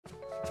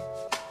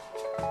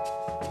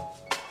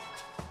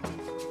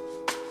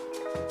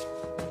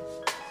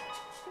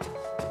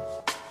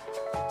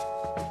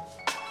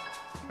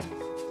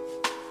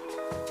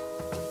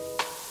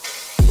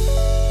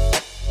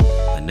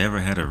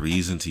never had a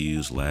reason to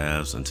use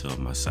lavs until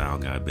my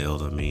sound guy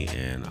bailed on me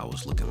and I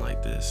was looking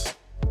like this.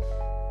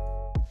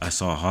 I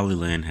saw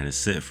Hollyland had a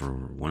set for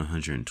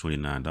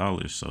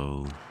 $129,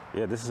 so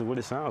yeah, this is what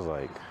it sounds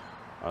like.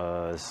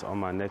 It's on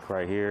my neck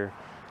right here.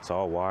 It's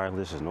all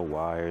wireless, there's no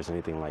wires,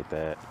 anything like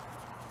that.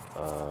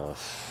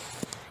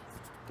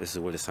 This is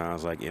what it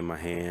sounds like in my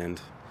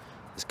hand.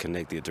 It's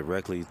connected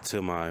directly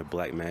to my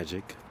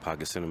Blackmagic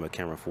Pocket Cinema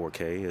Camera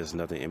 4K. There's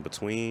nothing in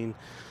between.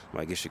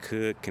 I guess you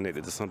could connect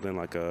it to something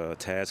like a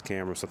Taz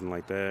camera or something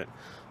like that.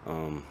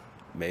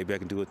 Maybe I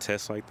can do a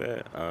test like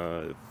that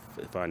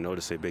if I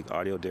notice a big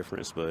audio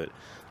difference, but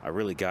I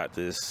really got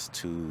this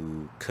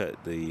to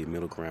cut the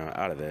middle ground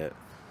out of that.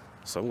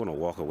 So I'm gonna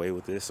walk away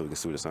with this so we can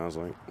see what it sounds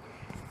like.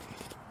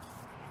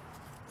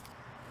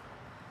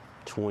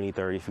 20,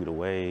 30 feet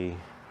away.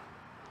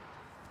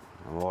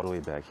 I'm all the way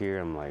back here.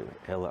 I'm like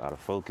hella out of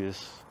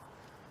focus.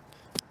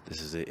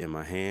 This is it in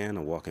my hand.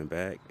 I'm walking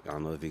back. I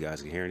don't know if you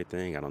guys can hear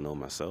anything. I don't know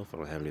myself. I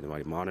don't have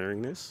anybody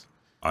monitoring this.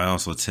 I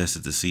also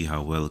tested to see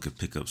how well it could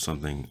pick up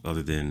something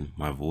other than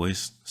my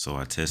voice. So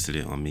I tested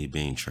it on me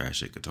being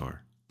trash at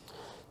guitar.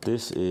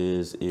 This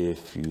is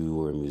if you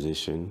were a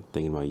musician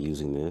thinking about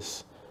using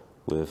this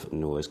with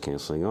noise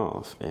canceling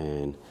off.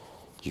 And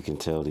you can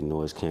tell the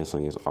noise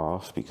canceling is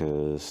off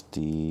because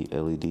the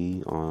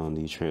LED on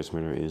the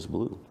transmitter is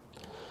blue.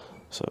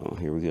 So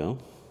here we go.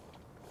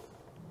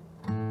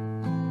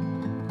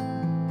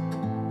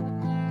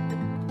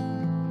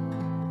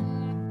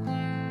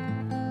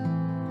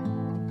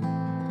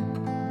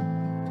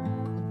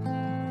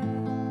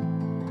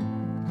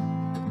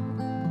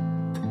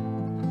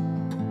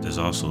 There's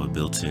also a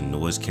built-in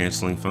noise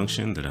canceling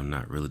function that I'm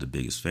not really the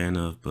biggest fan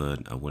of,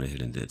 but I went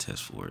ahead and did a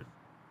test for it.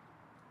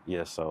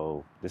 Yeah,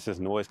 so this is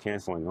noise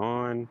canceling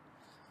on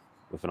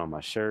with it on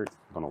my shirt.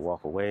 I'm gonna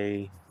walk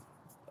away.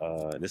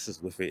 This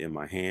is with it in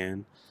my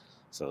hand.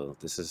 So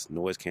this is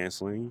noise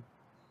canceling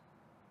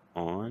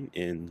on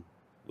in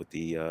with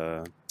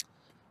the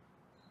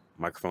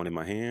microphone in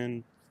my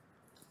hand.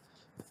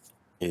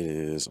 It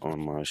is on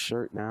my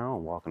shirt now.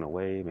 I'm walking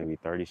away, maybe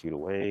 30 feet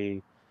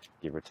away,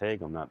 give or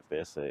take. I'm not the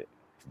best at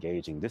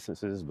gauging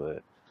distances,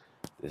 but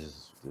this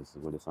is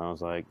what it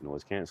sounds like.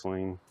 Noise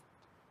canceling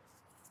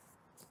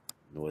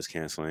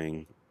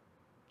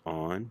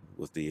on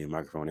with the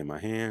microphone in my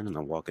hand, and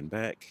I'm walking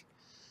back.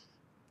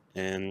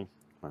 And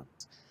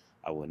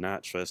I would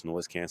not trust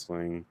noise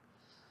canceling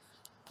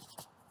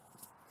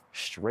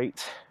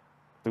straight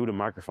through the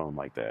microphone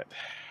like that.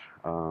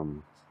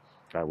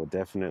 I would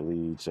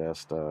definitely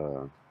just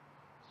do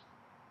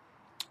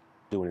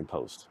it in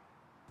post.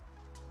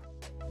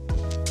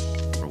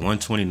 For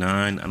 $129,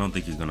 I don't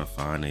think you're gonna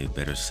find a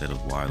better set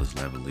of wireless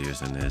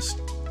lavaliers than this.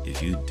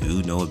 If you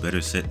do know a better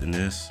set than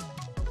this,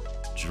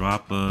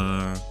 drop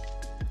a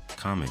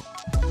comment.